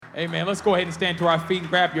Amen. Let's go ahead and stand to our feet and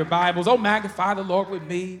grab your Bibles. Oh, magnify the Lord with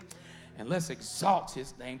me, and let's exalt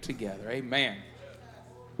his name together. Amen.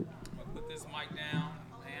 I'm going to put this mic down,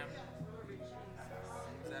 ma'am.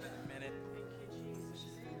 Is that in a minute?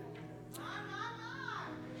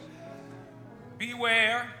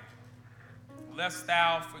 Beware, lest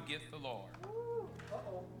thou forget the Lord.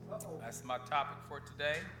 That's my topic for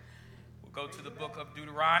today. We'll go to the book of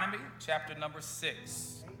Deuteronomy, chapter number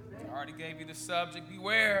 6. I already gave you the subject.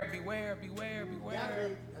 Beware, beware, beware,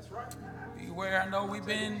 beware. That's right. Beware. I know we've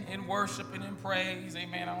been in worship and in praise.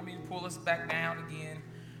 Amen. I don't mean to pull us back down again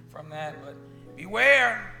from that, but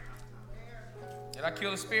beware. Did I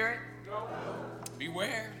kill the spirit? No.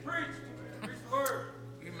 Beware. Preach the word.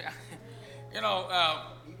 You know,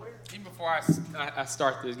 even before I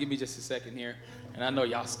start this, give me just a second here. And I know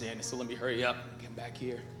y'all standing, so let me hurry up and get back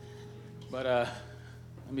here. But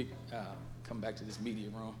let me come back to this media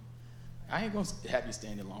room. I ain't going to have you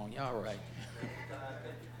standing long. Y'all all right.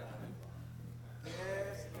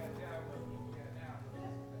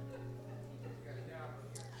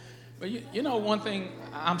 But you know one thing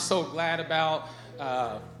I'm so glad about?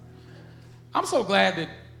 I'm so glad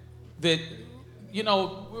that you know,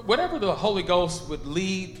 whatever the Holy Ghost would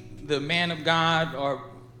lead the man of God or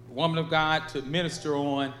woman of God to minister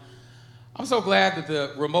on, I'm so glad that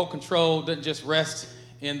the remote control doesn't just rest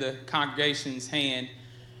in the congregation's hand,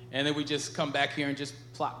 and then we just come back here and just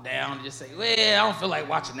plop down and just say, well, I don't feel like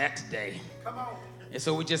watching that today. Come on. And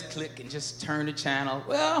so we just click and just turn the channel.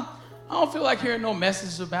 Well, I don't feel like hearing no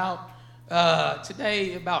message about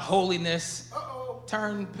today about holiness. Uh-oh.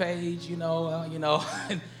 Turn page, you know.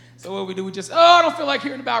 So what we do, we just, I don't feel like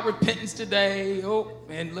hearing about repentance today. Oh,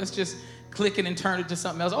 and let's just click it and turn it to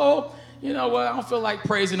something else. Oh, you know what? I don't feel like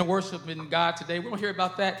praising and worshiping God today. We don't hear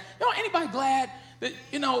about that. You know, anybody glad that,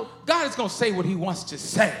 you know, God is going to say what he wants to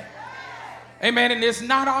say? Amen. And it's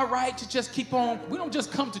not all right to just keep on. We don't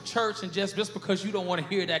just come to church and just because you don't want to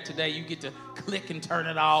hear that today, you get to click and turn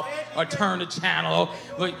it off or turn the channel.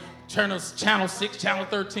 Like, turn to channel 6, channel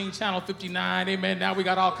 13, channel 59. Amen. Now we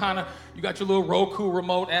got all kind of, you got your little Roku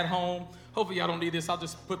remote at home. Hopefully y'all don't need this. I'll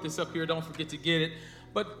just put this up here. Don't forget to get it.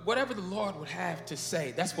 But whatever the Lord would have to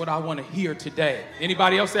say, that's what I want to hear today.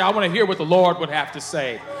 Anybody else say, I want to hear what the Lord would have to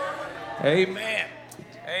say? Amen.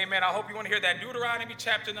 Amen. I hope you want to hear that. Deuteronomy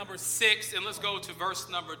chapter number 6, and let's go to verse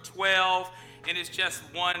number 12. And it's just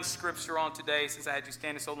one scripture on today since I had you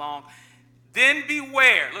standing so long. Then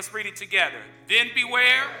beware. Let's read it together. Then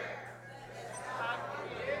beware,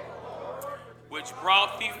 which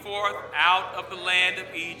brought thee forth out of the land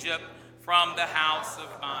of Egypt from the house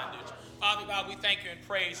of bondage. Father God, we thank you and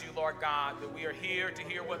praise you, Lord God, that we are here to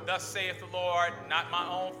hear what thus saith the Lord. Not my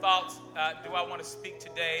own thoughts do I want to speak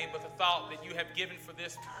today, but the thought that you have given for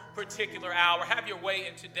this particular hour. Have your way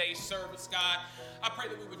in today's service, God. I pray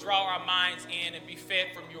that we would draw our minds in and be fed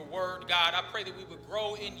from your word, God. I pray that we would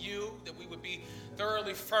grow in you, that we would be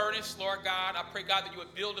thoroughly furnished, Lord God. I pray, God, that you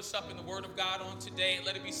would build us up in the word of God on today, and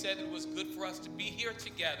let it be said that it was good for us to be here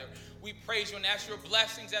together. We praise you and ask your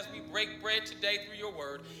blessings as we break bread today through your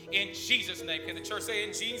word. In Jesus' name. Can the church say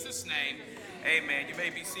in Jesus' name? Amen. You may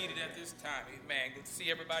be seated at this time. Amen. Good to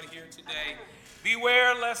see everybody here today.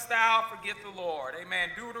 Beware lest thou forget the Lord. Amen.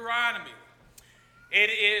 Deuteronomy. It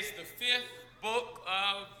is the 5th book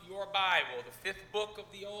of your Bible, the 5th book of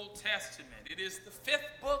the Old Testament. It is the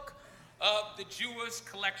 5th book of the Jewish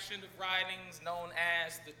collection of writings known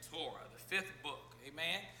as the Torah, the 5th book.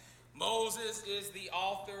 Amen. Moses is the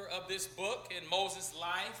author of this book. In Moses'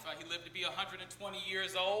 life, he lived to be 120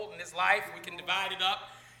 years old. In his life, we can divide it up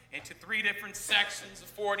into 3 different sections of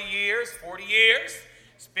 40 years. 40 years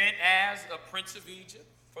spent as a prince of Egypt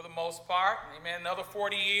for the most part. Amen. Another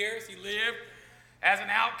 40 years he lived as an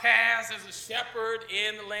outcast, as a shepherd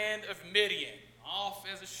in the land of Midian. Off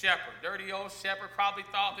as a shepherd. Dirty old shepherd, probably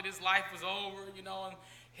thought that his life was over, you know,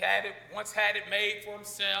 and once had it made for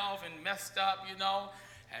himself and messed up, you know.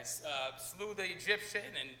 Slew the Egyptian,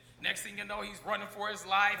 and next thing you know, he's running for his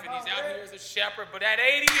life, and he's out here as a shepherd. But at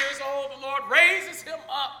 80 years old, the Lord raises him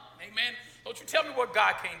up. Amen. Don't you tell me what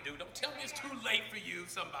God can't do. Don't tell me it's too late for you,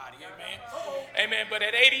 somebody. Amen. Amen. But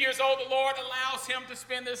at 80 years old, the Lord allows him to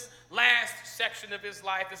spend this last section of his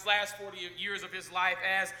life, this last 40 years of his life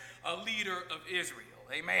as a leader of Israel.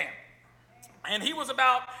 Amen. And he was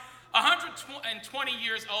about 120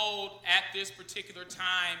 years old at this particular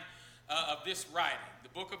time of this writing, the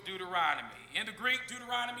book of Deuteronomy. In the Greek,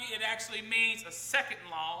 Deuteronomy, it actually means a second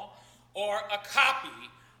law or a copy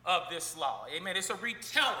of this law. Amen. It's a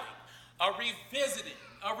retelling, a revisiting,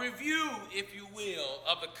 a review, if you will,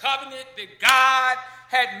 of the covenant that God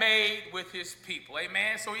had made with his people.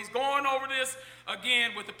 Amen. So he's going over this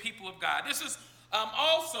again with the people of God. This is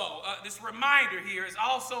This reminder here is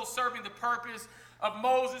also serving the purpose of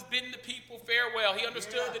Moses bidding the people farewell. He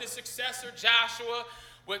understood that his successor, Joshua,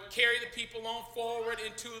 would carry the people on forward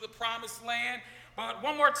into the promised land. But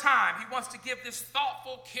one more time, he wants to give this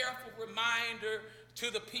thoughtful, careful reminder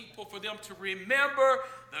to the people for them to remember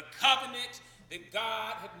the covenant that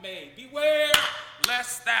God had made. Beware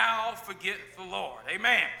lest thou forget the Lord.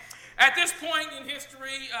 Amen. At this point in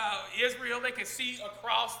history, Israel, they could see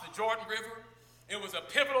across the Jordan River. It was a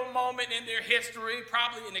pivotal moment in their history,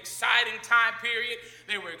 probably an exciting time period.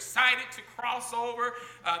 They were excited to cross over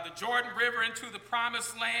the Jordan River into the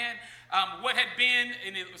promised land. What had been,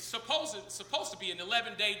 and it was supposed to be an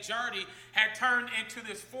 11-day journey, had turned into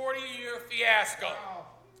this 40-year fiasco. Wow.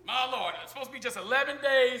 My Lord, it's supposed to be just 11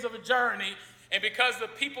 days of a journey, and because the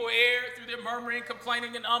people erred through their murmuring,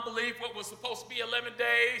 complaining, and unbelief, what was supposed to be 11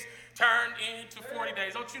 days turned into 40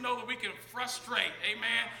 days. Don't you know that we can frustrate,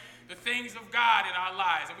 amen, the things of God in our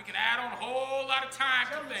lives, and we can add on a whole lot of time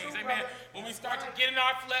to things, amen, when we start to get in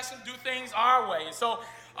our flesh and do things our way. And so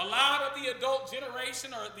a lot of the adult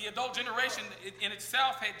generation in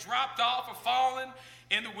itself had dropped off or fallen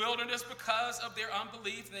in the wilderness because of their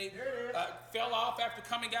unbelief. They fell off after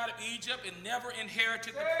coming out of Egypt and never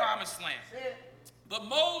inherited the promised land. But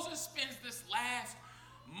Moses spends this last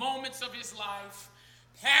moments of his life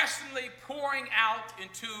passionately pouring out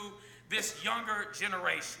into this younger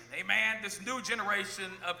generation, amen, this new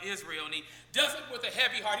generation of Israel. And he does it with a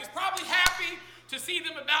heavy heart. He's probably happy to see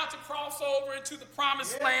them about to cross over into the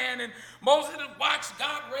promised land. And Moses had watched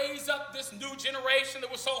God raise up this new generation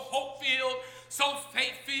that was so hope-filled, so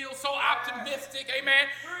faith-filled, so optimistic, amen.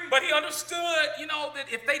 But he understood, that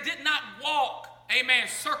if they did not walk, amen,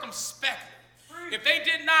 circumspectly, if they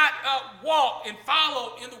did not walk and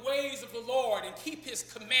follow in the ways of the Lord and keep his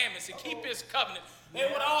commandments and keep his covenant, they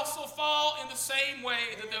would also fall in the same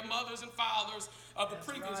way that their mothers and fathers of the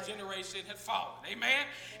previous generation had fallen. Amen?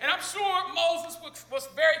 And I'm sure Moses was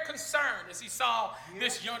very concerned as he saw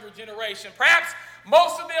this younger generation. Perhaps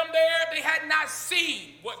most of them there, they had not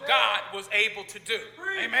seen what God was able to do.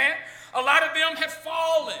 Amen? A lot of them had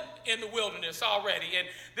fallen in the wilderness already. And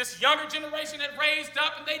this younger generation had raised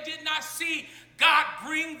up, and they did not see God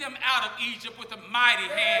bring them out of Egypt with a mighty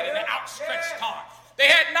hand and an outstretched arm. They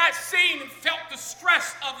had not seen and felt the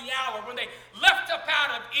stress of the hour when they left up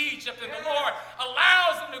out of Egypt, and the Lord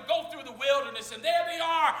allows them to go through the wilderness, and there they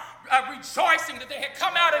are rejoicing that they had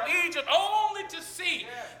come out of Egypt only to see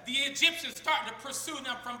the Egyptians starting to pursue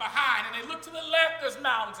them from behind. And they look to the left, there's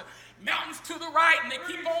mountains to the right, and they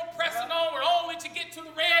keep on pressing onward only to get to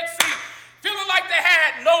the Red Sea, feeling like they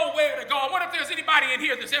had nowhere to go. I wonder if there's anybody in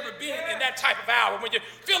here that's ever been in that type of hour when you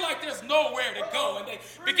feel like there's nowhere to go. And they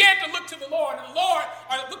began to look to the Lord, and the Lord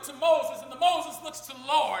looked to Moses, and the Moses looks to the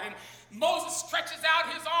Lord. And Moses stretches out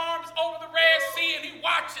his arms over the Red Sea, and he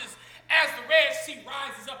watches as the Red Sea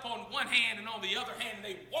rises up on one hand and on the other hand, and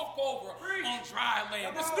they walk over on dry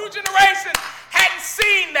land. This new generation hadn't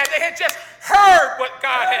seen that. They had just heard what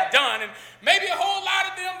God had done. And maybe a whole lot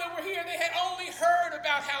of them that were here, they had only heard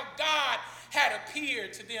about how God had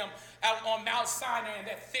appeared to them out on Mount Sinai in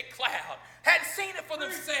that thick cloud. Hadn't seen it for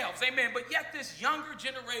themselves, amen. But yet this younger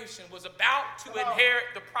generation was about to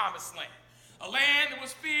inherit the promised land. A land that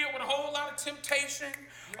was filled with a whole lot of temptation,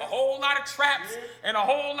 a whole lot of traps, and a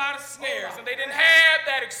whole lot of snares. And they didn't have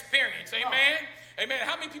that experience, amen. Amen.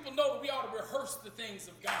 How many people know that we ought to rehearse the things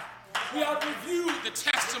of God? We ought to review the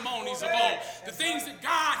testimonies of old, the things that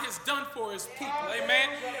God has done for his people, amen.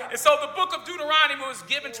 And so the book of Deuteronomy was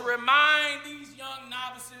given to remind these young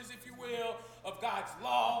novices, if you will, of God's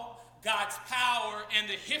law, God's power, and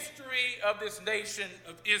the history of this nation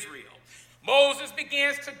of Israel. Moses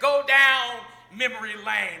begins to go down memory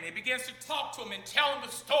lane. He begins to talk to him and tell him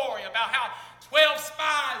the story about how 12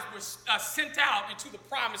 spies were sent out into the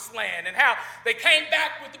promised land and how they came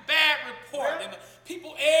back with a bad report and the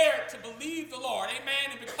people erred to believe the Lord. Amen.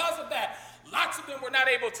 And because of that, lots of them were not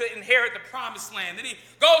able to inherit the promised land. Then he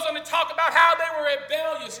goes on to talk about how they were a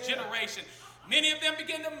rebellious generation. Many of them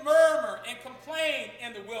began to murmur and complain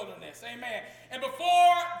in the wilderness. Amen. And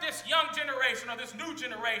before this young generation or this new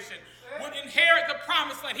generation would inherit the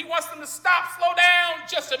promised land, he wants them to stop, slow down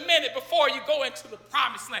just a minute before you go into the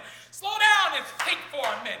promised land. Slow down and think for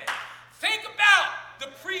a minute. Think about the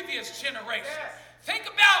previous generation. Think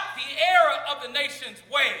about the era of the nation's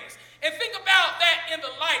ways. And think about that in the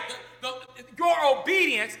light, your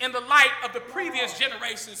obedience in the light of the previous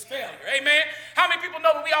generation's failure. Amen? How many people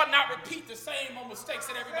know that we ought not repeat the same old mistakes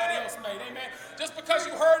that everybody else made? Amen? Just because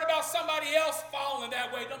you heard about somebody else falling that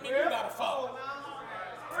way don't mean you got to fall.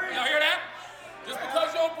 Y'all hear that? Just because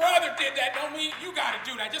your brother did that don't mean you got to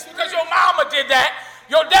do that. Just because your mama did that,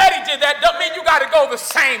 your daddy did that, doesn't mean you got to go the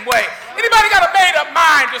same way. Anybody got a made up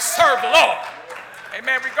mind to serve the Lord?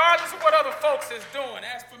 Amen. Regardless of what other folks is doing,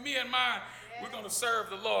 as for me and mine, we're going to serve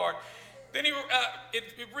the Lord. Then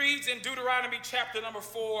it reads in Deuteronomy chapter number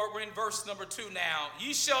 4, we're in verse number 2 now.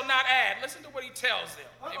 Ye shall not add. Listen to what he tells them.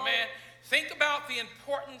 Amen. Think about the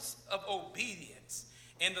importance of obedience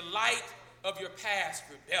in the light of your past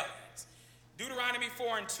rebellions. Deuteronomy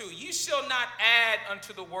 4 and 2. Ye shall not add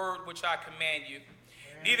unto the word which I command you,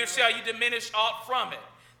 neither shall you diminish aught from it,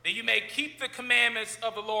 that you may keep the commandments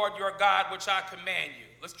of the Lord your God which I command you.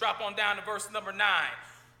 Let's drop on down to verse number 9.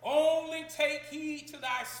 Only take heed to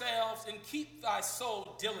thyself and keep thy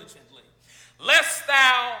soul diligently, lest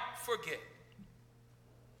thou forget.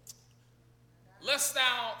 Lest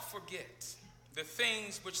thou forget the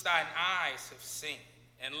things which thine eyes have seen,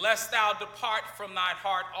 and lest thou depart from thine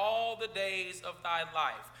heart all the days of thy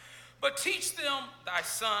life. But teach them thy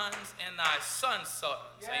sons and thy sons' sons.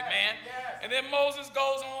 Yes, amen. Yes. And then Moses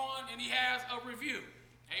goes on and he has a review.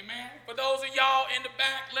 Amen. For those of y'all in the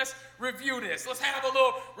back, let's review this. Let's have a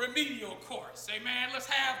little remedial course. Amen. Let's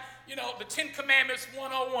have, the 10 Commandments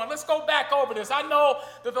 101. Let's go back over this. I know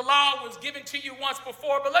that the law was given to you once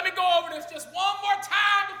before, but let me go over this just one more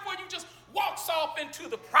time before you just walks off into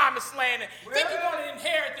the promised land and think you're going to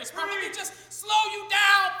inherit this. Let me just slow you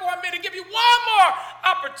down for a minute, give you one more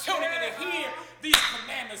opportunity to hear these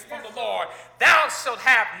commandments from the Lord. Thou shalt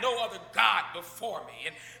have no other God before me.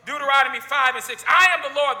 In Deuteronomy 5 and 6, I am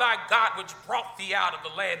the Lord thy God which brought thee out of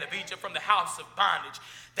the land of Egypt from the house of bondage.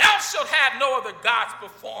 Thou shalt have no other gods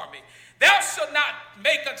before me. Thou shalt not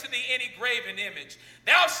make unto thee any graven image.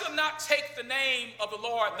 Thou shalt not take the name of the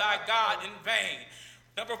Lord thy God in vain.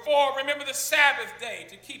 Number 4, remember the Sabbath day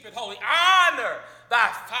to keep it holy. Honor thy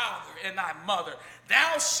father and thy mother.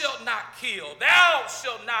 Thou shalt not kill. Thou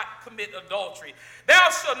shalt not commit adultery. Thou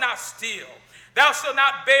shalt not steal. Thou shalt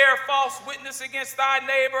not bear false witness against thy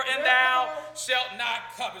neighbor, and thou shalt not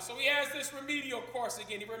covet. So he has this remedial course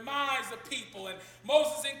again. He reminds the people, and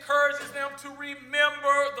Moses encourages them to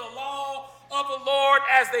remember the law of the Lord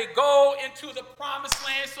as they go into the promised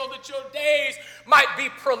land, so that your days might be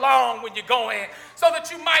prolonged when you go in, so that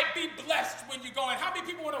you might be blessed when you go in. How many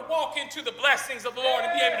people want to walk into the blessings of the Lord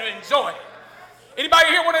and be able to enjoy it? Anybody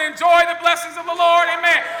here want to enjoy the blessings of the Lord?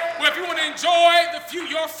 Amen. Well, if you want to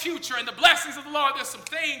enjoy your future and the blessings of the Lord, there's some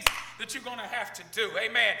things that you're going to have to do.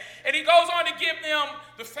 Amen. And he goes on to give them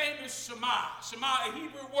the famous Shema. Shema, a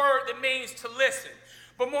Hebrew word that means to listen.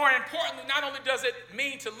 But more importantly, not only does it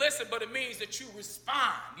mean to listen, but it means that you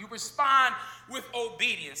respond. You respond with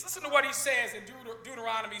obedience. Listen to what he says in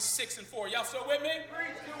Deuteronomy 6 and 4. Y'all still with me?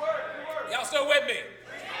 Y'all still with me?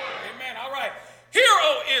 Amen. All right. Hear,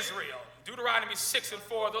 O Israel. Deuteronomy 6 and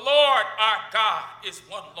 4. The Lord our God is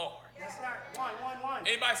one Lord. Yes, sir. One.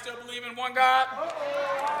 Anybody still believe in one God?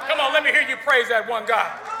 Come on, let me hear you praise that one God.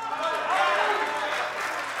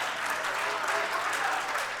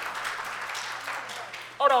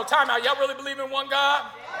 Hold on, time out. Y'all really believe in one God?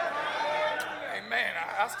 Amen.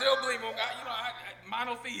 I still believe in one God.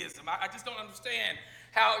 Monotheism. I just don't understand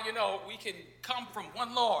how, we can come from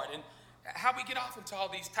one Lord and how we get off into all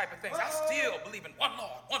these type of things. I still believe in one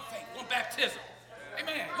Lord, one faith, one baptism.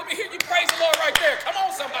 Amen. Let me hear you praise the Lord right there. Come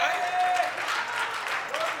on, somebody.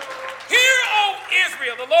 Hear, O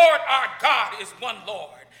Israel, the Lord our God is one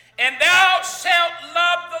Lord. And thou shalt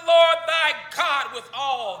love the Lord thy God with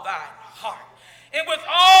all thy heart, and with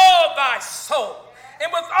all thy soul,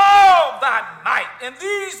 and with all thy might. And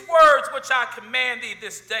these words which I command thee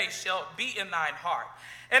this day shall be in thine heart.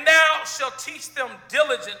 And thou shalt teach them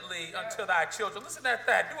diligently unto thy children. Listen at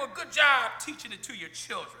that. Do a good job teaching it to your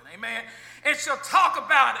children. Amen. And shall talk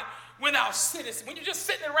about it when thou sittest. When you're just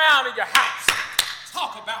sitting around in your house,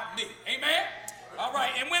 talk about me. Amen. All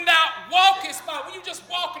right. And when thou walkest by, when you're just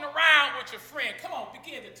walking around with your friend, come on,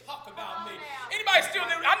 begin to talk about me. Anybody still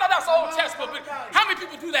do? I know that's Old Testament, but how many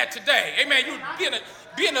people do that today? Amen. You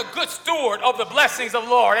being a good steward of the blessings of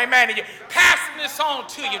the Lord. Amen. And you're passing this on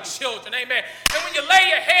to your children. Amen. And when you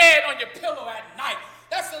lay your head on your pillow at night,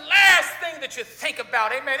 that's the last thing that you think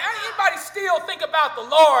about. Amen. Anybody still think about the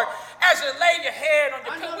Lord as you lay your head on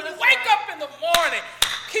your pillow? When you wake up in the morning,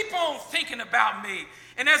 keep on thinking about me.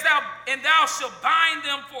 And thou shalt bind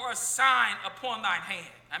them for a sign upon thine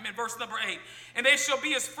hand. I'm in verse number 8. And they shall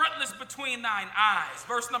be as frontlets between thine eyes.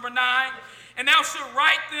 Verse number 9. And thou shalt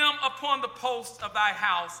write them upon the posts of thy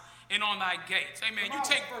house and on thy gates. Amen. You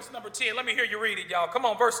take verse number 10. Let me hear you read it, y'all. Come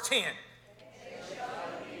on, verse 10.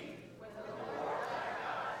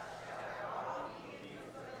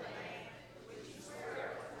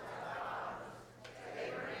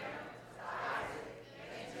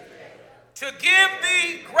 To give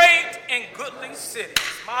thee great and goodly cities.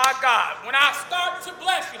 My God, when I start to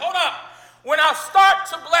bless you, hold up. When I start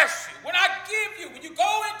to bless you, when I give you, when you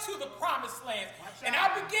go into the promised land, and I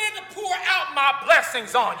begin to pour out my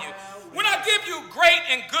blessings on you, when I give you great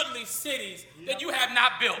and goodly cities that you have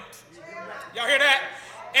not built. Y'all hear that?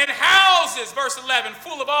 And houses, verse 11,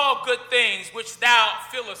 full of all good things which thou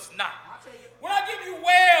fillest not. When I give you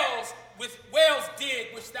wells, with wells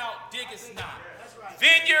dig which thou diggest not.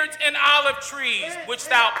 Vineyards and olive trees which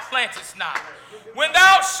thou plantest not. When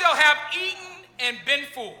thou shalt have eaten and been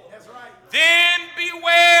full, then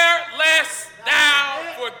beware lest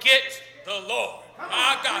thou forget the Lord.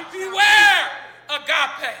 My God, beware,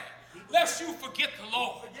 agape, lest you forget the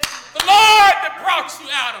Lord. The Lord that brought you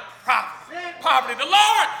out of poverty. The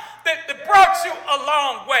Lord that brought you a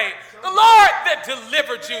long way. The Lord that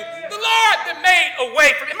delivered you. The Lord that made a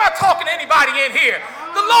way for you. Am I talking to anybody in here?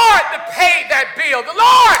 The Lord that paid that bill. The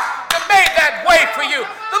Lord that made that way for you.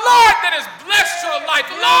 The Lord that has blessed your life.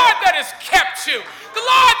 The Lord that has kept you. The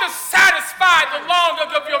Lord that satisfied the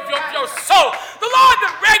longing of your soul. The Lord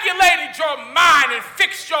that regulated your mind and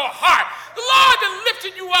fixed your heart. The Lord that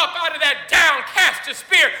lifted you up out of that downcast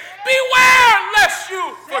spirit. Beware lest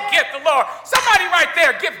you forget the Lord. Somebody right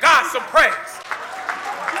there, give God some praise.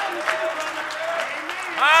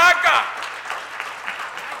 My God.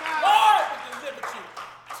 Lord that delivered you.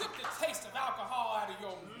 Took the taste of alcohol out of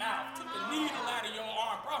your mouth. Took the needle out of your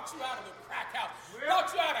arm. Brought you out of the crack house. Brought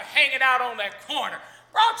you out of hanging out on that corner.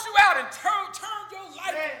 Brought you out and turned your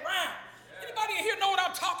life around. Anybody in here know what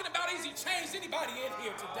I'm talking about? Has he changed anybody in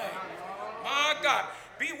here today? My God.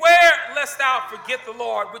 Beware lest thou forget the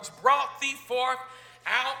Lord, which brought thee forth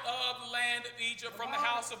out of the land of Egypt from the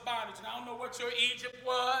house of bondage. And I don't know what your Egypt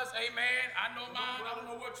was. Amen. I know mine. I don't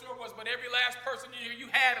know what yours was. But every last person in here, you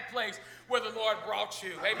had a place where the Lord brought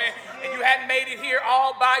you. Amen. And you hadn't made it here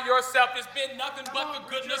all by yourself. It's been nothing but the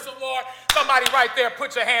goodness of the Lord. Somebody right there,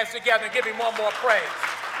 put your hands together and give him one more praise.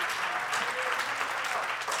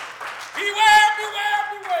 Beware, beware,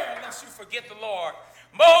 beware, lest you forget the Lord.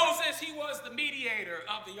 Moses, he was the mediator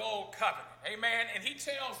of the old covenant. Amen. And he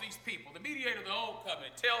tells these people, the mediator of the old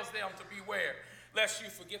covenant, tells them to beware lest you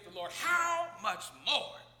forget the Lord. How much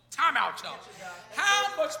more? Time out, y'all.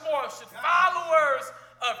 How much more should followers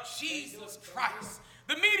of Jesus Christ,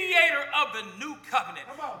 the mediator of the new covenant,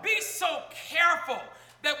 be so careful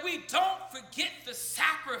that we don't forget the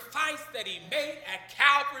sacrifice that he made at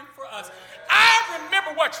Calvary for us? I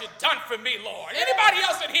remember what you've done for me, Lord. Anybody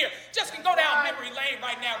else in here just can go down memory lane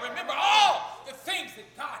right now. Remember all the things that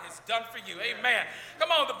God has done for you. Amen.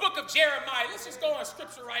 Come on, the book of Jeremiah. Let's just go on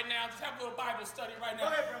scripture right now. Just have a little Bible study right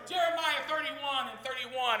now. Jeremiah 31 and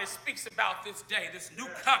 31, it speaks about this day, this new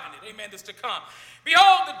covenant. Amen, this to come.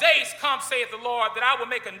 Behold, the days come, saith the Lord, that I will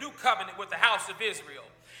make a new covenant with the house of Israel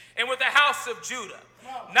and with the house of Judah,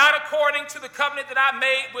 not according to the covenant that I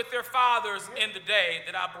made with their fathers in the day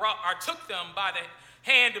that I took them by the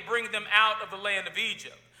hand to bring them out of the land of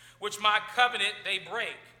Egypt, which my covenant they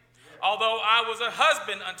break, although I was a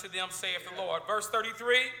husband unto them, saith the Lord. Verse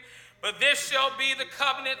 33, but this shall be the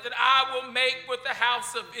covenant that I will make with the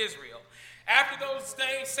house of Israel. After those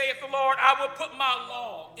days, saith the Lord, I will put my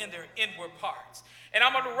law in their inward parts, and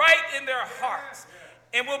I'm going to write in their hearts,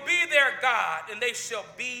 and will be their God, and they shall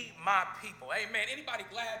be my people. Amen. Anybody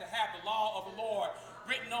glad to have the law of the Lord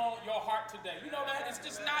written on your heart today? You know that? It's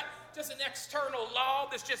just not just an external law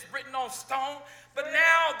that's just written on stone, but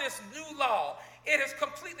now this new law, it has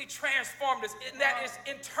completely transformed us, and that is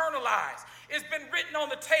internalized. It's been written on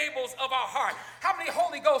the tables of our heart. How many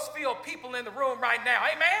Holy Ghost filled people in the room right now?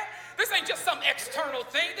 Amen? This ain't just some external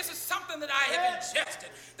thing. This is something that I have ingested.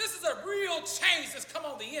 This is a real change that's come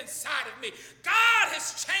on the inside of me. God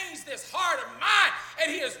has changed this heart of mine,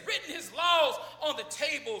 and he has written his laws on the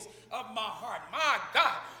tables of my heart. My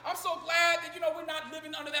God. I'm so glad that, we're not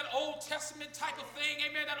living under that Old Testament type of thing.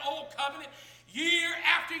 Amen? That old covenant. Year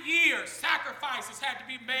after year, sacrifices had to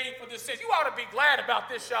be made for this sin. You ought to be glad about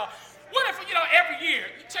this, y'all. What if, every year,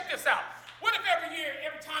 check this out. What if every year,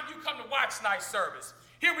 every time you come to watch night service,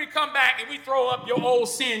 here we come back and we throw up your old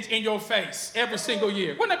sins in your face every single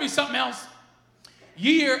year? Wouldn't that be something else?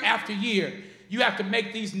 Year after year, you have to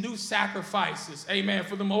make these new sacrifices, amen,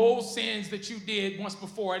 for them old sins that you did once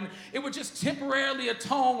before. And it would just temporarily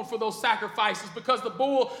atone for those sacrifices, because the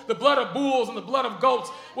blood of bulls and the blood of goats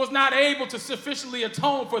was not able to sufficiently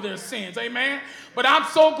atone for their sins, amen. But I'm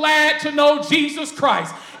so glad to know Jesus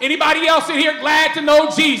Christ. Anybody else in here glad to know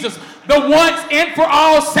Jesus, the once and for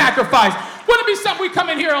all sacrifice? Wouldn't it be something we come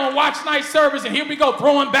in here on watch night service and here we go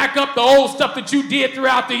throwing back up the old stuff that you did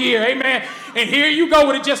throughout the year, amen? And here you go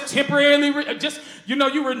with it just temporarily,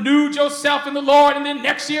 you renewed yourself in the Lord, and then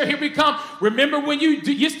next year here we come. Remember when you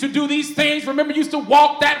used to do these things? Remember you used to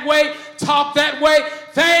walk that way, talk that way?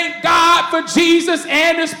 Thank God for Jesus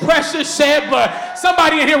and his precious shed blood.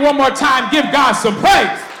 Somebody in here one more time, give God some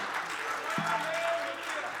praise.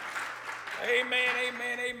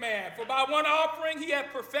 Amen. For by one offering he hath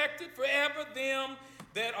perfected forever them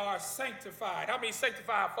that are sanctified. How many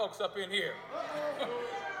sanctified folks up in here?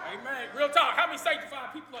 Amen. Real talk. How many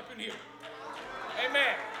sanctified people up in here?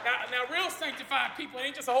 Amen. Now, real sanctified people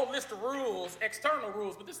ain't just a whole list of rules, external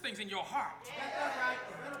rules, but this thing's in your heart.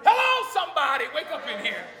 Hello, somebody. Wake up in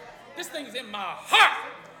here. This thing's in my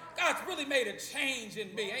heart. God's really made a change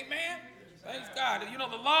in me. Amen. Thanks God. You know,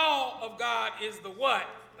 the law of God is the what?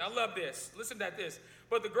 I love this. Listen to this.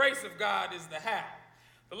 But the grace of God is the how.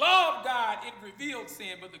 The law of God, it revealed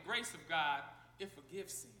sin, but the grace of God, it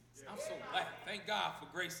forgives sins. I'm so glad. Thank God for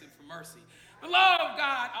grace and for mercy. The law of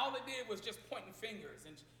God, all it did was just pointing fingers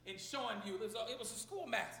and showing you. It was a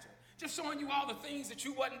schoolmaster, just showing you all the things that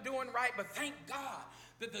you wasn't doing right. But thank God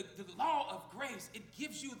that the law of grace, it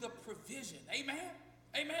gives you the provision. Amen?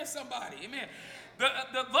 Amen, somebody. Amen.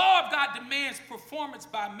 The law of God demands performance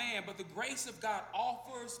by man, but the grace of God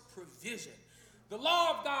offers provision. The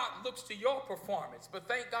law of God looks to your performance, but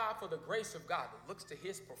thank God for the grace of God that looks to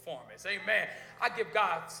his performance. Amen. I give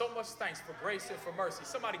God so much thanks for grace and for mercy.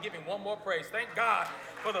 Somebody give him one more praise. Thank God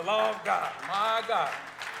for the law of God. My God.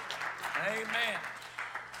 Amen.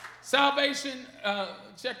 Salvation,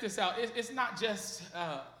 check this out. It's not just,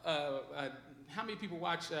 how many people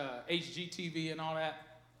watch HGTV and all that?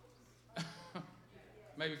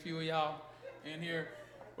 Maybe a few of y'all in here.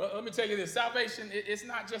 Well, let me tell you this. Salvation, it's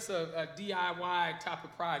not just a DIY type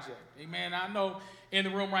of project. Amen. I know in the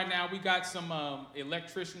room right now, we got some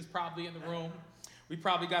electricians probably in the room. We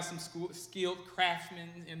probably got some skilled craftsmen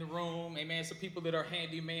in the room. Amen. Some people that are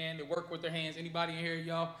handyman, that work with their hands. Anybody in here,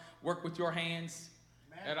 y'all, work with your hands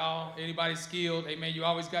at all? Anybody skilled? Amen. You don't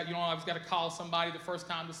always got to call somebody the first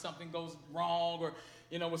time that something goes wrong or,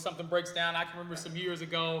 when something breaks down. I can remember some years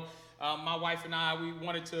ago, my wife and I, we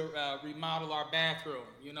wanted to remodel our bathroom,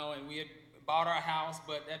 and we had bought our house,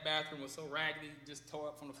 but that bathroom was so raggedy, it just tore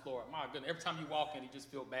up from the floor. My goodness, every time you walk in, you just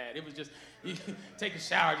feel bad. It was just, you take a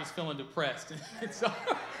shower just feeling depressed. And so,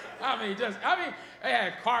 I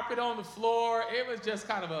had carpet on the floor. It was just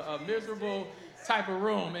kind of a miserable type of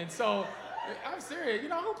room. And so, I'm serious,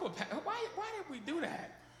 why did we do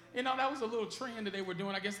that? That was a little trend that they were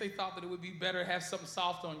doing. I guess they thought that it would be better to have something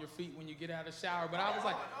soft on your feet when you get out of the shower. But I was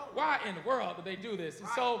like, why in the world did they do this? And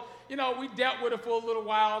so, we dealt with it for a little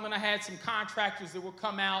while. And then I had some contractors that would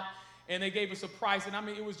come out and they gave us a price. And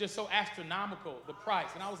it was just so astronomical, the price.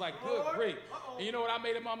 And I was like, good grief. And you know what I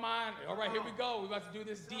made in my mind? All right, here we go. We're about to do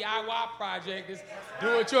this DIY project, this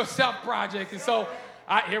do-it-yourself project. And so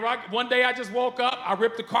one day I just woke up. I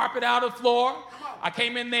ripped the carpet out of the floor. I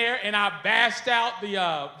came in there and I bashed out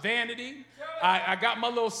the vanity. I got my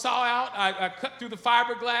little saw out. I cut through the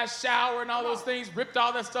fiberglass shower and all those things, ripped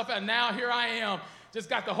all that stuff out. And now here I am, just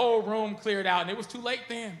got the whole room cleared out. And it was too late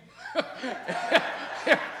then.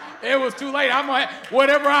 It was too late.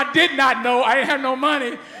 Whatever I did not know, I didn't have no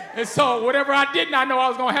money. And so whatever I did not know, I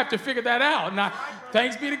was going to have to figure that out. And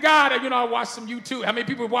thanks be to God, I watched some YouTube. How many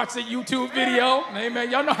people watch the YouTube video?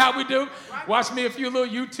 Amen. Y'all know how we do. Watched me a few little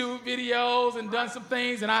YouTube videos and done some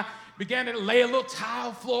things. And I began to lay a little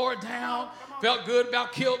tile floor down. Felt good,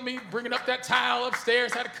 about killed me, bringing up that tile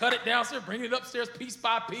upstairs. Had to cut it downstairs, bring it upstairs piece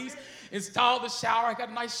by piece. Installed the shower. I got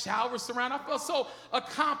a nice shower surround. I felt so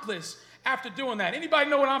accomplished after doing that. Anybody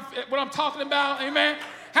know what I'm talking about? Amen.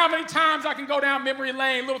 How many times I can go down memory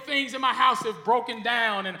lane, little things in my house have broken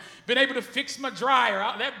down and been able to fix my dryer.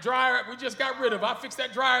 That dryer we just got rid of. I fixed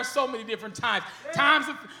that dryer so many different times.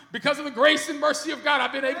 Because of the grace and mercy of God,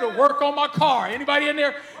 I've been able to work on my car. Anybody in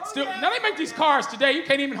there still? Now they make these cars today, you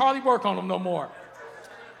can't even hardly work on them no more.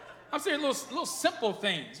 I'm saying little simple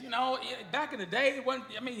things, Back in the day, it wasn't,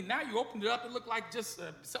 now you opened it up, it looked like just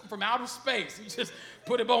something from outer space. You just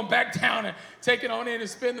put it on back down and take it on in and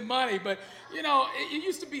spend the money. But, it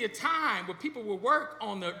used to be a time where people would work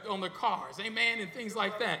on their cars, amen, and things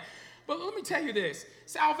like that. But let me tell you this,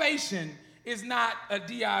 salvation is not a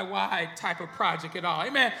DIY type of project at all,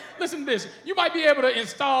 amen. Listen to this, you might be able to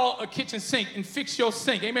install a kitchen sink and fix your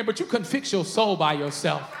sink, amen, but you couldn't fix your soul by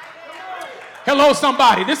yourself. Hello,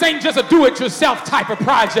 somebody. This ain't just a do-it-yourself type of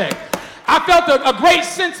project. I felt a great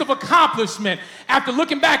sense of accomplishment after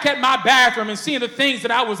looking back at my bathroom and seeing the things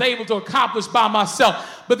that I was able to accomplish by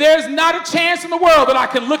myself. But there's not a chance in the world that I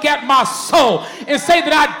can look at my soul and say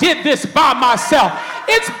that I did this by myself.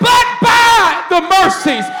 It's but by the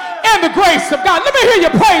mercies and the grace of God. Let me hear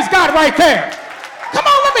you praise God right there. Come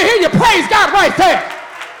on, let me hear you praise God right there.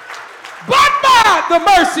 But by the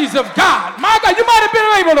mercies of God. My God, you might have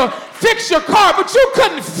been able to fix your car, but you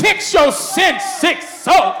couldn't fix your sin-sick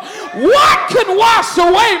soul. What can wash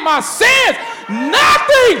away my sins?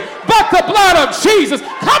 Nothing but the blood of Jesus.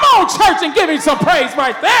 Come on, church, and give me some praise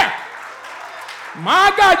right there.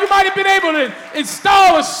 My God, you might have been able to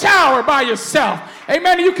install a shower by yourself.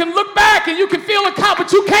 Amen. You can look back and you can feel a cup,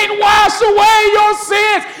 but you can't wash away your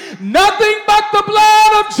sins. Nothing but the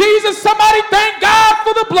blood of Jesus. Somebody thank God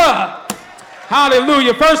for the blood.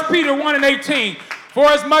 Hallelujah. 1 Peter 1:18. For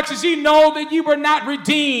as much as ye know that ye were not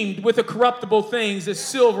redeemed with the corruptible things as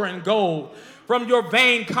silver and gold from your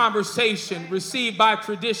vain conversation received by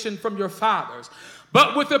tradition from your fathers,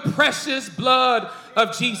 but with the precious blood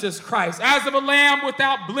of Jesus Christ, as of a lamb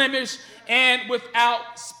without blemish and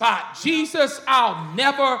without spot. Jesus, I'll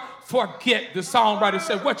never forget. The songwriter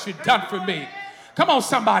said, what you done for me. Come on,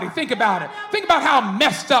 somebody, think about it. Think about how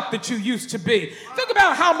messed up that you used to be. Think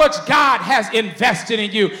about how much God has invested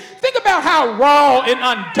in you. Think about how raw and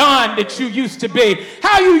undone that you used to be.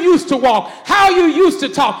 How you used to walk. How you used to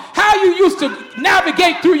talk. How you used to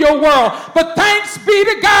navigate through your world. But thanks be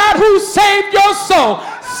to God who saved your soul.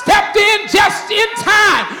 Stepped in just in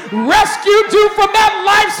time. Rescued you from that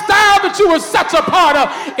lifestyle that you were such a part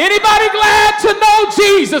of. Anybody glad to know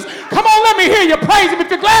Jesus? Come on, let me hear you praise him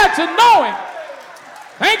if you're glad to know him.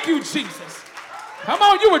 Thank you, Jesus. Come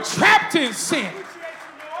on, you were trapped in sin.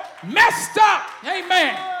 Messed up.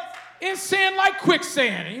 Amen. In sin like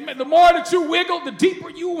quicksand. Amen. The more that you wiggle, the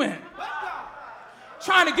deeper you went.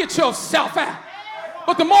 Trying to get yourself out.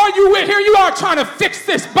 But the more you went, here you are trying to fix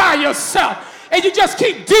this by yourself. And you just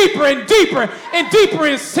keep deeper and deeper and deeper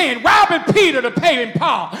in sin. Robbing Peter to pay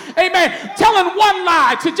Paul. Amen. Telling one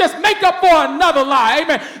lie to just make up for another lie.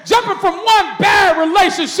 Amen. Jumping from one bad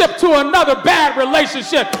relationship to another bad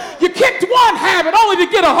relationship. You kicked one habit only to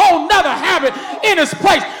get a whole nother habit in its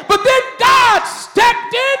place. But then God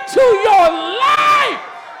stepped into your life.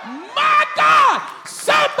 My God.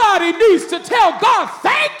 Somebody needs to tell God,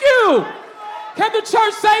 thank you. Can the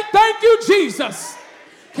church say, thank you, Jesus?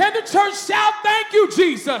 Can the church shout, thank you,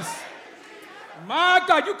 Jesus? My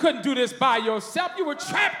God, you couldn't do this by yourself. You were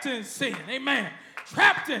trapped in sin. Amen.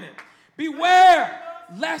 Trapped in it. Beware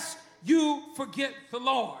lest you forget the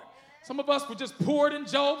Lord. Some of us were just poured in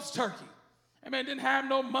Job's turkey. Amen. Didn't have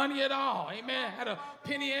no money at all. Amen. Had a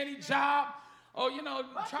penny ante job. Oh,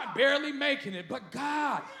 barely making it. But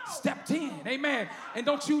God stepped in. Amen. And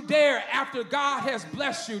don't you dare, after God has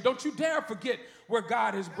blessed you, don't you dare forget where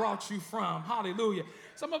God has brought you from. Hallelujah.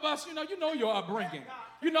 Some of us, you know your upbringing.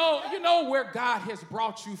 You know where God has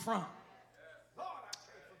brought you from.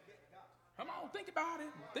 Come on, think about it.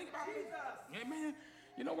 Think about it. Amen.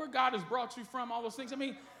 You know where God has brought you from, all those things. I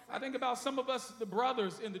mean, I think about some of us, the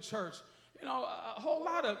brothers in the church. A whole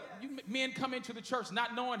lot of men come into the church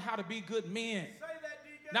not knowing how to be good men.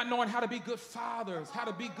 Not knowing how to be good fathers, how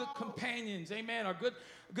to be good companions, amen, or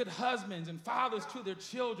good husbands and fathers to their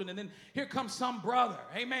children. And then here comes some brother,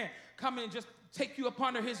 amen, come in and just take you up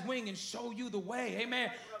under his wing and show you the way, amen.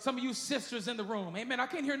 Some of you sisters in the room, amen. I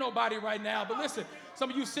can't hear nobody right now, but listen, some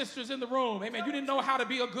of you sisters in the room, amen. You didn't know how to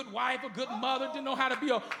be a good wife, a good mother, didn't know how to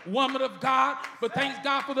be a woman of God, but thanks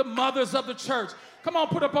God for the mothers of the church. Come on,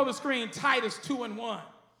 put up on the screen Titus 2:1.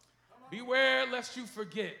 Beware lest you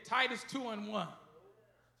forget. Titus 2:1.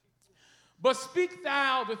 But speak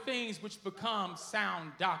thou the things which become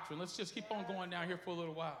sound doctrine. Let's just keep on going down here for a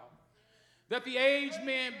little while. That the aged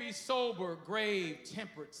men be sober, grave,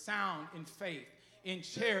 temperate, sound in faith, in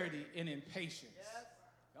charity, and in patience.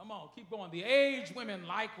 Come on, keep going. The aged women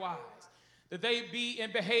likewise, that they be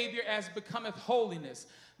in behavior as becometh holiness,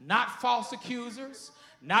 not false accusers,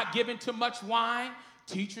 not given to much wine,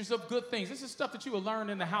 teachers of good things. This is stuff that you will learn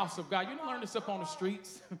in the house of God. You don't learn this up on the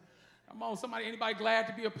streets. Come on, anybody glad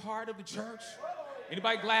to be a part of the church?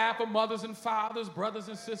 Anybody glad for mothers and fathers, brothers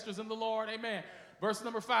and sisters in the Lord? Amen. Verse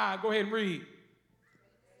number 5, go ahead and read.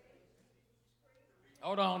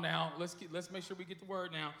 Hold on now. Let's make sure we get the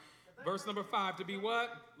word now. Verse number 5, to be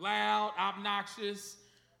what? Loud, obnoxious.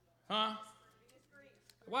 Huh?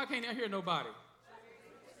 Why can't I hear nobody?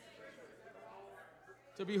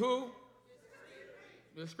 To be who?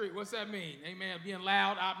 Discreet. What's that mean? Amen. Being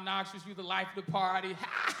loud, obnoxious, you the life of the party.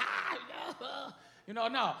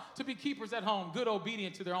 No, to be keepers at home, good,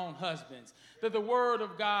 obedient to their own husbands, that the word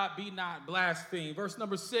of God be not blasphemed. Verse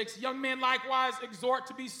number 6, young men likewise exhort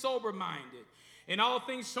to be sober-minded, in all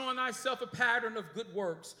things showing thyself a pattern of good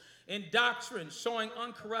works, in doctrine showing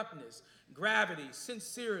uncorruptness, gravity,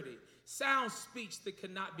 sincerity, sound speech that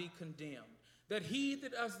cannot be condemned, that he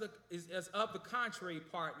that is of the contrary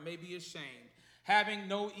part may be ashamed, having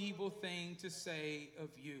no evil thing to say of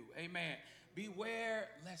you. Amen. Beware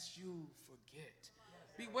lest you forget.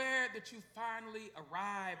 Beware that you finally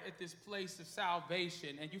arrive at this place of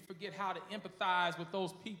salvation and you forget how to empathize with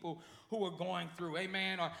those people who are going through,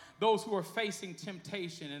 amen, or those who are facing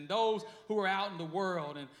temptation and those who are out in the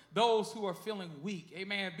world and those who are feeling weak,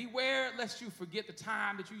 amen. Beware lest you forget the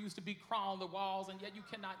time that you used to be crawling the walls and yet you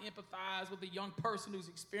cannot empathize with a young person who's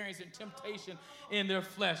experiencing temptation in their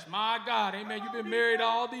flesh. My God, amen, you've been married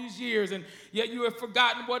all these years and yet you have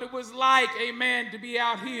forgotten what it was like, amen, to be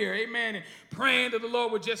out here, amen, and praying that the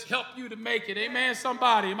Lord would just help you to make it, amen,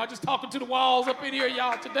 somebody. Am I just talking to the walls up in here,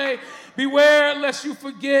 y'all, today? Beware lest you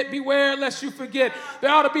forget, beware lest you forget. There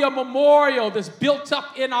ought to be a memorial that's built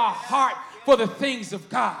up in our heart for the things of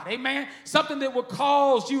God, amen? Something that will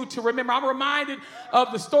cause you to remember. I'm reminded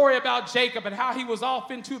of the story about Jacob and how he was off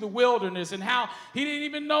into the wilderness and how he didn't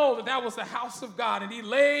even know that that was the house of God, and he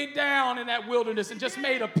laid down in that wilderness and just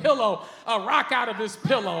made a pillow, a rock out of his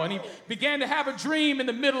pillow, and he began to have a dream in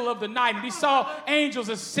the middle of the night, and he saw angels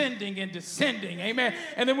ascending and descending, amen?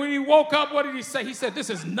 And then when he woke up, what did he say? He said, this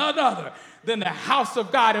is none other than the house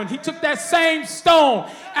of God. And he took that same stone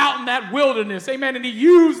out in that wilderness, amen, and he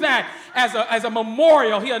used that as a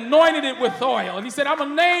memorial. He anointed it with oil, and he said, I'm going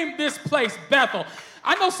to name this place Bethel.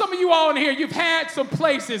 I know some of you all in here, you've had some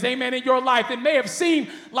places, amen, in your life that may have seemed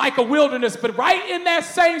like a wilderness, but right in that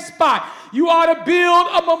same spot, you ought to build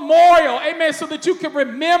a memorial, amen, so that you can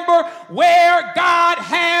remember where God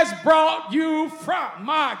has brought you from.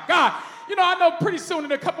 My God. I know pretty soon,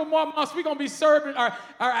 in a couple more months, we're going to be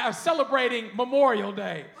celebrating Memorial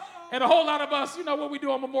Day. And a whole lot of us, what we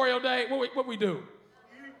do on Memorial Day? What we do?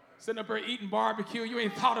 Sitting up here eating barbecue. You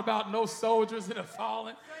ain't thought about no soldiers that have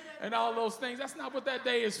fallen and all those things. That's not what that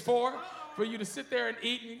day is for you to sit there and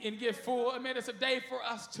eat and get full. Amen. It's a day for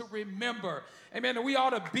us to remember. Amen. And we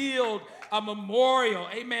ought to build a memorial,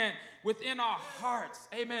 amen, within our hearts,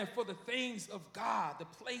 amen, for the things of God, the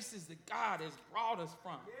places that God has brought us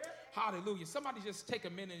from. Hallelujah. Somebody just take a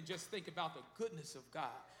minute and just think about the goodness of God.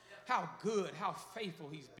 How good, how faithful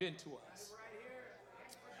he's been to us.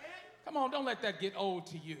 Come on, don't let that get old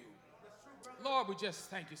to you. Lord, we just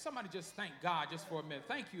thank you. Somebody just thank God just for a minute.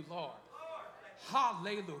 Thank you, Lord.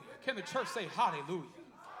 Hallelujah. Can the church say hallelujah?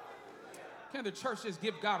 Can the church just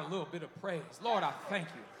give God a little bit of praise? Lord, I thank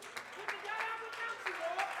you.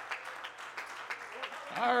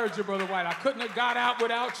 I heard you, Brother White. I couldn't have got out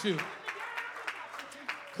without you.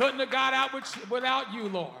 Couldn't have got out without you,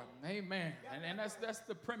 Lord. Amen. And that's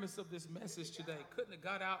the premise of this message today. Couldn't have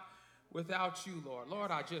got out without you, Lord.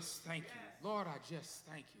 Lord, I just thank you. Lord, I just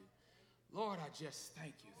thank you. Lord, I just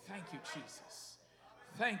thank you. Thank you, Jesus.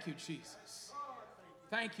 Thank you, Jesus.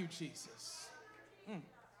 Thank you, Jesus.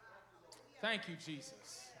 Thank you,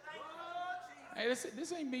 Jesus. Hey,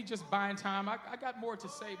 this ain't me just buying time. I got more to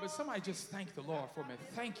say, but somebody just thank the Lord for me.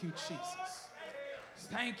 Thank you, Jesus.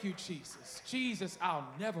 Thank you, Jesus. Jesus, I'll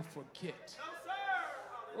never forget.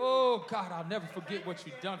 Oh, God, I'll never forget what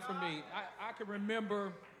you've done for me. I can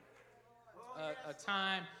remember a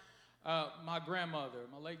time my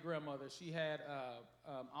late grandmother, she had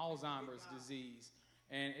Alzheimer's disease.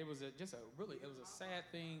 And it was a sad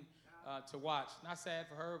thing to watch. Not sad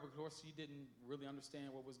for her, because of course she didn't really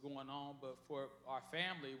understand what was going on, but for our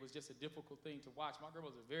family, it was just a difficult thing to watch. My grandma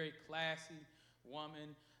was a very classy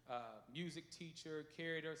woman, music teacher,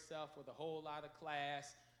 carried herself with a whole lot of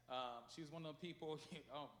class. She was one of the people,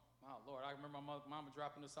 oh, my Lord, I remember my mama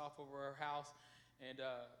dropping us off over her house, and,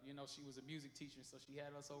 she was a music teacher, so she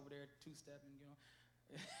had us over there two-stepping,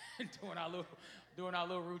 doing our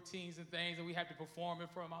little routines and things, and we had to perform in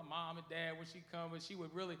front of my mom and dad when she come, and she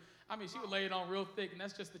would lay it on real thick, and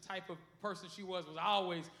that's just the type of person she was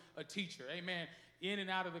always a teacher, amen, in and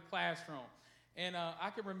out of the classroom. And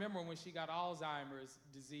I can remember when she got Alzheimer's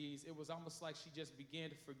disease, it was almost like she just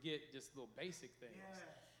began to forget just little basic things. Yeah.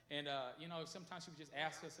 And, sometimes she would just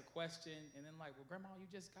ask us a question, and then like, well, Grandma, you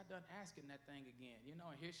just got done asking that thing again,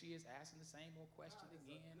 and here she is asking the same old question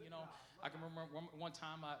again, I can remember one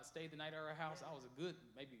time I stayed the night at her house. I was a good,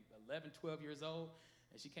 maybe 11, 12 years old,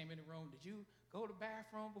 and she came in the room. Did you go to the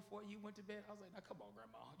bathroom before you went to bed? I was like, now, come on,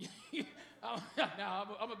 Grandma.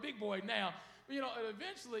 I'm a big boy now. But,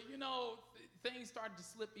 eventually, things started to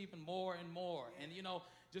slip even more and more, and,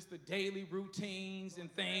 just the daily routines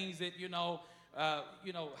and things that,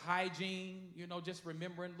 hygiene, just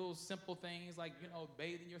remembering little simple things like,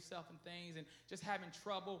 bathing yourself and things, and just having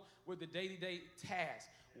trouble with the day-to-day tasks,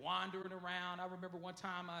 wandering around. I remember one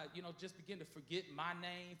time I, just began to forget my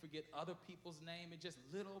name, forget other people's name, and just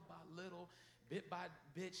little by little, bit by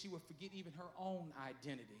bit, she would forget even her own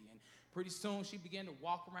identity. And pretty soon she began to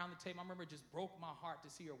walk around the table. I remember it just broke my heart to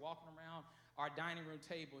see her walking around our dining room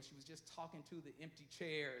table. She was just talking to the empty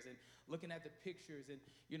chairs and looking at the pictures, and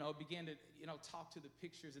began to talk to the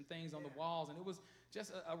pictures and things on the walls. And it was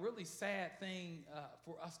just a really sad thing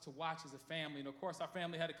for us to watch as a family. And of course our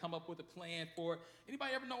family had to come up with a plan for it.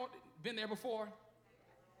 Anybody ever been there before?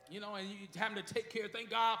 And you having to take care. Thank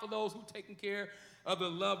God for those who taking care of the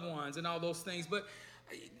loved ones and all those things. But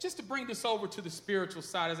just to bring this over to the spiritual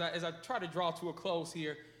side, as I try to draw to a close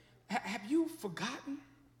here, have you forgotten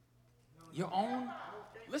your own?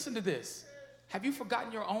 Listen to this. Have you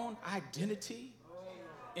forgotten your own identity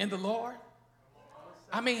in the Lord?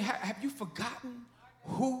 I mean, have you forgotten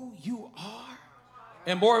who you are?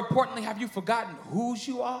 And more importantly, have you forgotten whose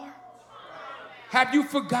you are? Have you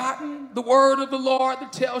forgotten the word of the Lord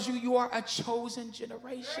that tells you you are a chosen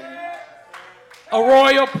generation, a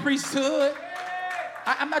royal priesthood?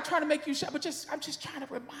 I'm not trying to make you shout, but I'm just trying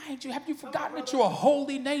to remind you. Have you forgotten that you're a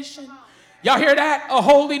holy nation? Y'all hear that? A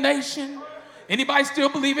holy nation. Anybody still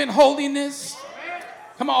believe in holiness?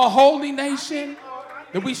 Come on, a holy nation.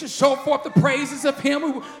 That we should show forth the praises of him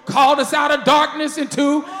who called us out of darkness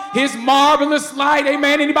into his marvelous light.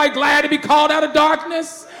 Amen. Anybody glad to be called out of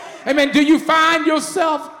darkness? Amen. Do you find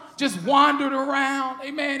yourself just wandering around,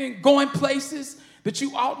 amen, and going places that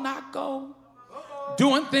you ought not go?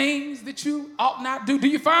 Doing things that you ought not do? Do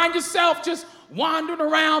you find yourself just wandering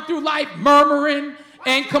around through life murmuring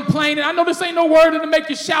and complaining? I know this ain't no word to make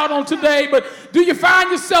you shout on today, but do you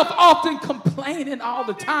find yourself often complaining all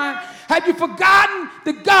the time? Have you forgotten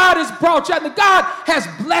that God has brought you out, that God has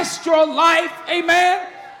blessed your life? Amen.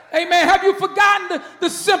 Amen. Have you forgotten the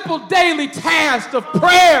simple daily task of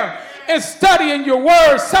prayer and studying your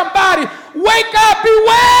word? Somebody wake up,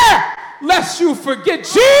 beware, lest you forget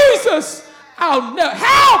Jesus.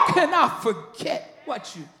 How can I forget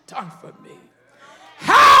what you've done for me?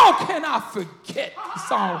 How can I forget the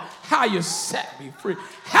song, how you set me free?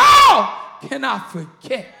 How can I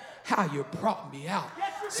forget how you brought me out?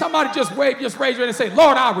 Somebody just raise your hand and say,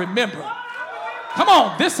 Lord, I remember. Come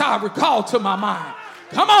on, this I recall to my mind.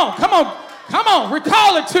 Come on,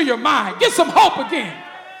 recall it to your mind. Get some hope again.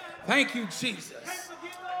 Thank you, Jesus.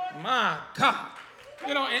 My God.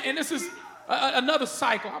 And this is another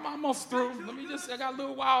cycle. I'm almost through. I got a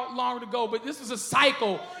little while longer to go, but this is a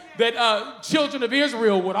cycle that children of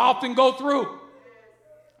Israel would often go through.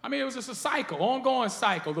 I mean, it was just a cycle, ongoing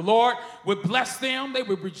cycle. The Lord would bless them. They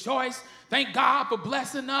would rejoice. Thank God for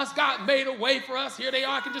blessing us. God made a way for us. Here they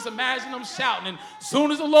are. I can just imagine them shouting. And as soon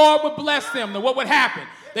as the Lord would bless them, then what would happen?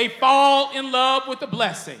 They fall in love with the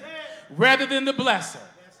blessing rather than the blesser.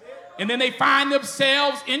 And then they find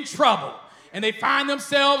themselves in trouble. And they find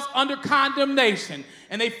themselves under condemnation.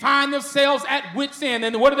 And they find themselves at wit's end.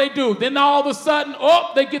 And what do? Then all of a sudden,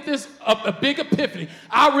 they get this a big epiphany.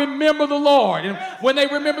 I remember the Lord. And when they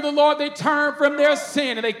remember the Lord, they turn from their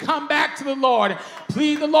sin. And they come back to the Lord and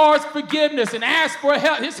plead the Lord's forgiveness and ask for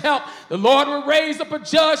his help. The Lord would raise up a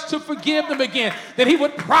judge to forgive them again. That he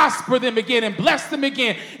would prosper them again and bless them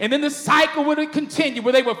again. And then the cycle would continue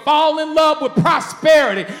where they would fall in love with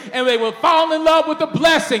prosperity. And they would fall in love with the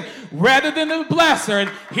blessing rather than the blesser.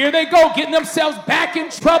 And here they go, getting themselves back in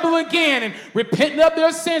trouble again and repenting of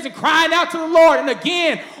their sins and crying out to the Lord. And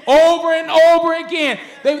again, over and over again,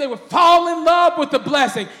 they would fall in love with the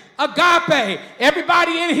blessing. Agape,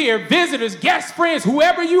 everybody in here, visitors, guests, friends,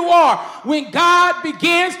 whoever you are, when God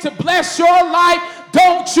begins to bless your life,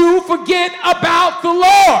 don't you forget about the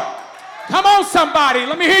Lord. Come on, somebody.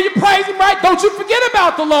 Let me hear you praise him, right? Don't you forget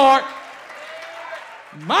about the Lord.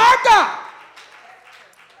 My God.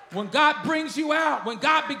 When God brings you out, when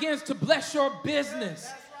God begins to bless your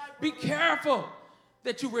business, be careful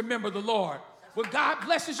that you remember the Lord. When God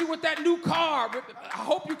blesses you with that new car, I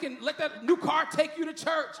hope you can let that new car take you to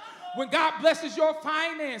church. When God blesses your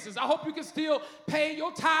finances, I hope you can still pay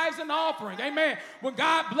your tithes and offering. Amen. When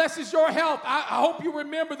God blesses your health, I hope you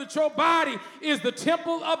remember that your body is the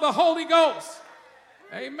temple of the Holy Ghost.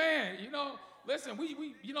 Amen. Listen, we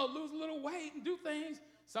lose a little weight and do things.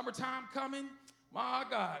 Summertime coming. My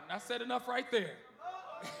God, I said enough right there.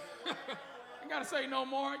 Ain't got to say no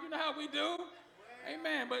more. You know how we do.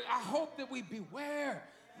 Amen. But I hope that we beware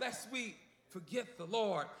lest we forget the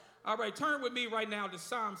Lord. All right, turn with me right now to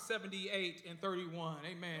Psalm 78 and 31.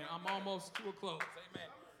 Amen. I'm almost to a close. Amen.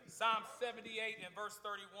 Psalm 78 and verse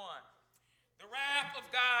 31. The wrath of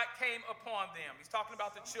God came upon them. He's talking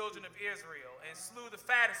about the children of Israel, and slew the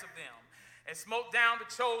fattest of them, and smote down the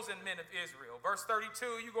chosen men of Israel. Verse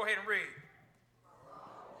 32, you go ahead and read.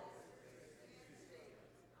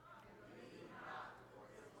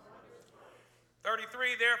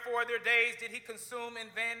 33, therefore their days did he consume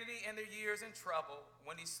in vanity, and their years in trouble.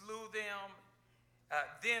 When he slew them,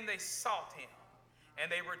 then they sought him.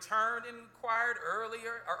 And they returned and inquired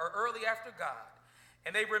early after God.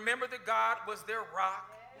 And they remembered that God was their rock,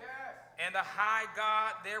 and the high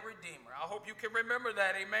God their redeemer. I hope you can remember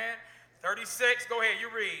that, amen. 36, go ahead, you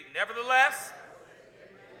read. Nevertheless,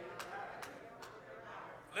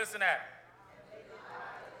 listen at it.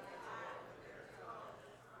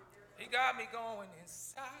 He got me going in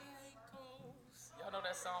cycles. Y'all know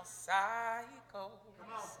that song, Cycles.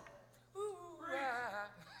 Ooh,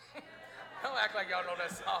 don't act like y'all know that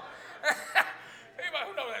song. Anybody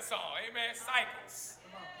who know that song, amen, Cycles.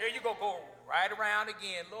 Here you go right around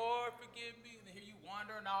again. Lord, forgive me. And here you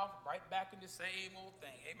wandering off right back in the same old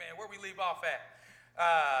thing. Amen. Where we leave off at?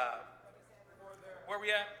 Where we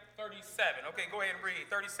at? 37. Okay, go ahead and read.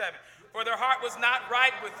 37. For their heart was not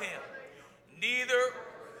right with him, neither...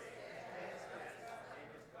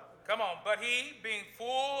 Come on, but he, being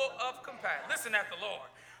full of compassion, listen at the Lord,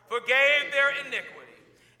 forgave their iniquity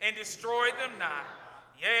and destroyed them not.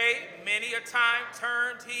 Yea, many a time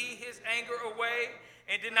turned he his anger away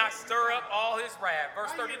and did not stir up all his wrath.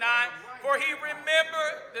 Verse 39, for he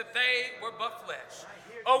remembered that they were but flesh,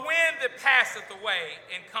 a wind that passeth away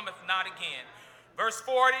and cometh not again. Verse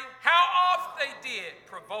 40, how oft they did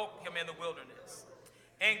provoke him in the wilderness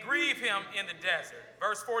and grieve him in the desert.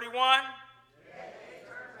 Verse 41,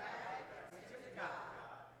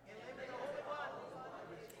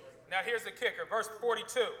 now here's the kicker, verse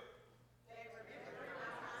 42.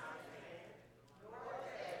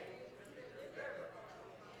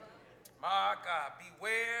 My God,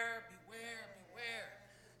 beware, beware, beware.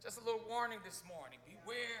 Just a little warning this morning.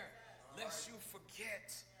 Beware lest you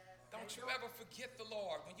forget. Don't you ever forget the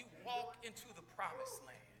Lord when you walk into the promised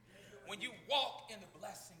land. When you walk in the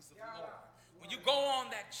blessings of the Lord. When you go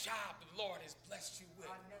on that job the Lord has blessed you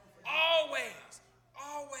with. Always,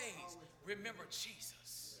 always remember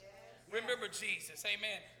Jesus. Remember Jesus,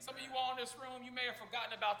 amen. Some of you all in this room, you may have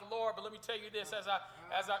forgotten about the Lord, but let me tell you this as I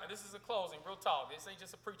this is a closing, real talk. This ain't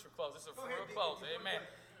just a preacher close, this is a real closing, amen.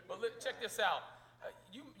 But check this out.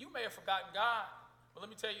 You may have forgotten God, but let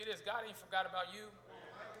me tell you this, God ain't forgot about you.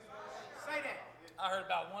 Say that. I heard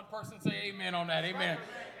about one person say amen on that, amen.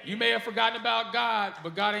 You may have forgotten about God,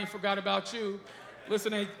 but God ain't forgot about you.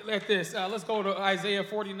 Listen at this. Let's go to Isaiah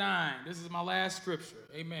 49. This is my last scripture,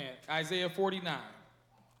 amen. Isaiah 49.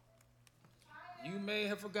 You may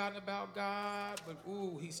have forgotten about God, but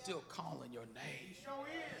ooh, he's still calling your name.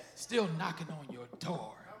 Still knocking on your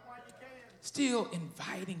door. Still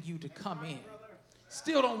inviting you to come in.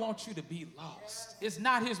 Still don't want you to be lost. It's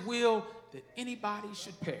not his will that anybody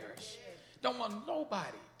should perish. Don't want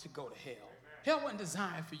nobody to go to hell. Hell wasn't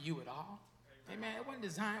designed for you at all. Amen. It wasn't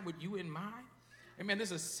designed with you in mind. Amen.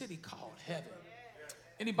 There's a city called heaven.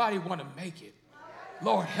 Anybody want to make it?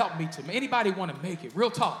 Lord, help me to. Anybody want to make it? Real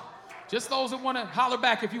talk. Just those that want to holler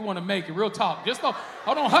back if you want to make it. Real talk. Just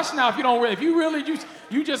hold on, hush now if you don't. If you really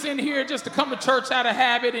you just in here just to come to church out of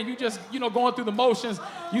habit and you just going through the motions,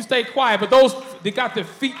 you stay quiet. But those that got their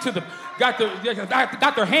feet to the got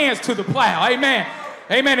their hands to the plow. Amen.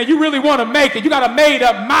 Amen. And you really want to make it. You got a made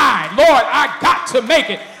up mind. Lord, I got to make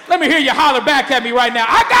it. Let me hear you holler back at me right now.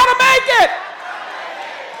 I got to make it.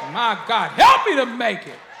 My God, help me to make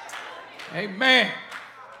it. Amen.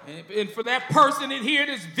 And for that person in here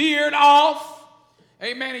that's veered off,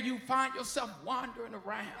 amen, and you find yourself wandering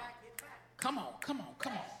around. Come on.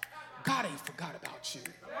 God ain't forgot about you.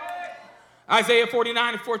 Isaiah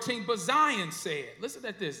 49:14, but Zion said, listen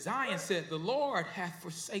at this. Zion said, the Lord hath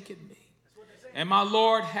forsaken me, and my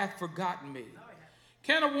Lord hath forgotten me.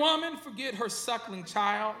 Can a woman forget her suckling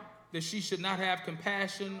child, that she should not have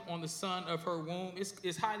compassion on the son of her womb?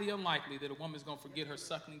 It's highly unlikely that a woman is going to forget her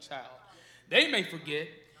suckling child. They may forget,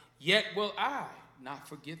 yet will I not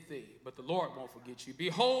forget thee, but the Lord won't forget you.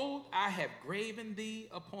 Behold, I have graven thee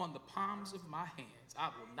upon the palms of my hands. I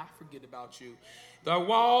will not forget about you. The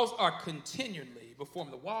walls are continually before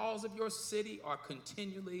me. The walls of your city are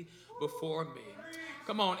continually before me.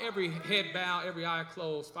 Come on, every head bowed, every eye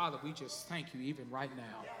closed. Father, we just thank you even right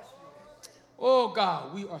now. Oh,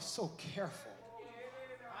 God, we are so careful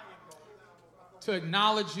to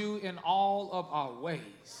acknowledge you in all of our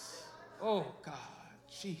ways. Oh, God,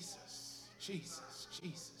 Jesus. Jesus,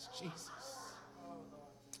 Jesus, Jesus.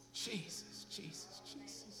 Jesus, Jesus,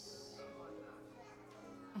 Jesus.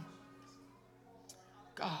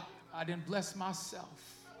 God, I I didn't bless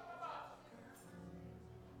myself.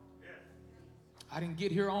 I didn't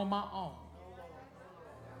get here on my own.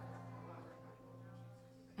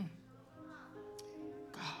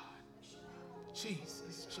 God,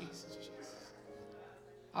 Jesus, Jesus, Jesus.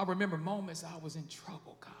 I remember moments I was in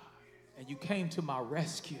trouble, God, and you came to my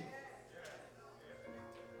rescue.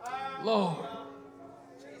 Lord,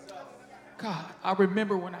 God, I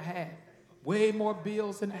remember when I had way more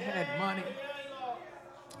bills than I had money.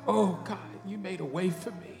 Oh, God, you made a way for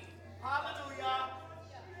me.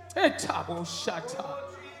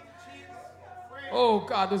 Oh,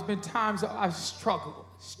 God, there's been times I've struggled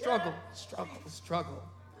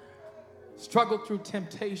through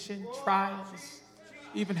temptation, trials,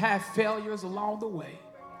 even had failures along the way.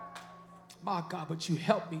 My God, but you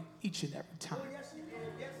help me each and every time.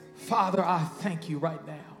 Father, I thank you right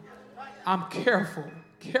now. I'm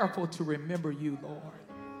careful to remember you, Lord.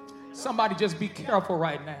 Somebody just be careful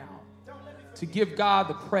right now to give God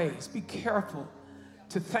the praise. Be careful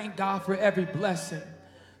to thank God for every blessing.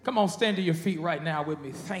 Come on, stand to your feet right now with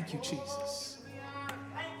me. Thank you, Jesus.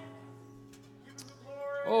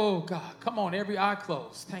 Oh, God, come on, every eye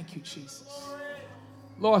closed. Thank you, Jesus.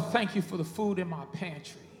 Lord, thank you for the food in my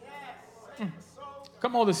pantry.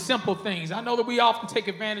 Come on, the simple things. I know that we often take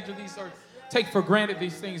advantage of these, or take for granted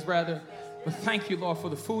these things, rather. But thank you, Lord, for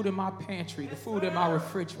the food in my pantry, the food in my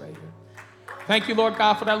refrigerator. Thank you, Lord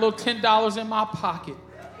God, for that little $10 in my pocket.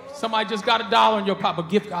 Somebody just got $1 in your pocket.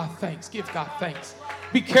 Give God thanks. Give God thanks.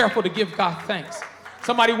 Be careful to give God thanks.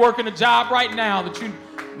 Somebody working a job right now that you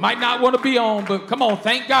might not want to be on, but come on,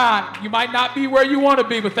 thank God. You might not be where you want to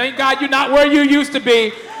be, but thank God you're not where you used to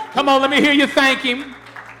be. Come on, let me hear you thank him.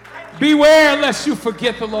 Beware lest you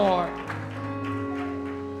forget the Lord.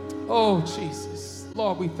 Oh, Jesus.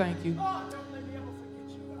 Lord, we thank you.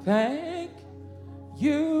 Thank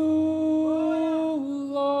you,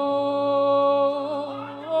 Lord.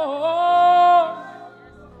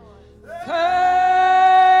 Thank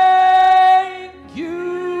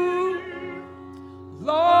you,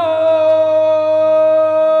 Lord.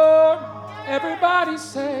 Everybody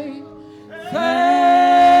say,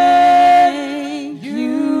 thank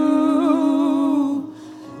you,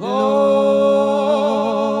 Lord.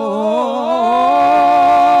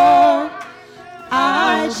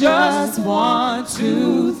 I just want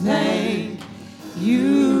to thank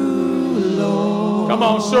you, Lord. Come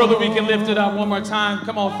on, surely we can lift it up one more time.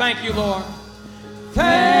 Come on, thank you, Lord.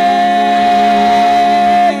 Thank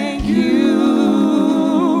you,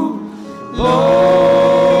 Lord.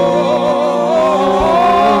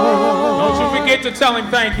 Don't you forget to tell him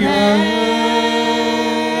thank you.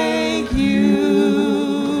 Thank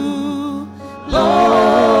you, Lord.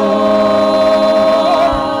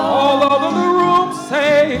 All over the room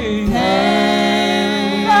say,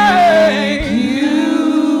 thank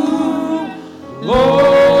you, Lord.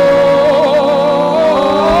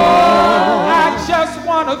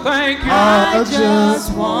 Thank you. I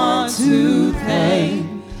just want to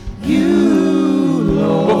thank you,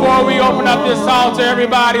 Lord. Before we open up this altar,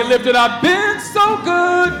 everybody lift it up. Been so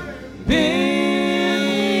good.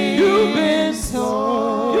 You've been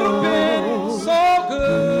so good.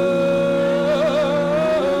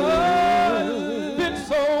 Been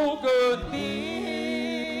so good.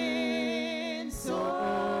 Been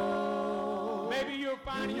so. Maybe you're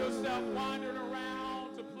finding yourself wandering.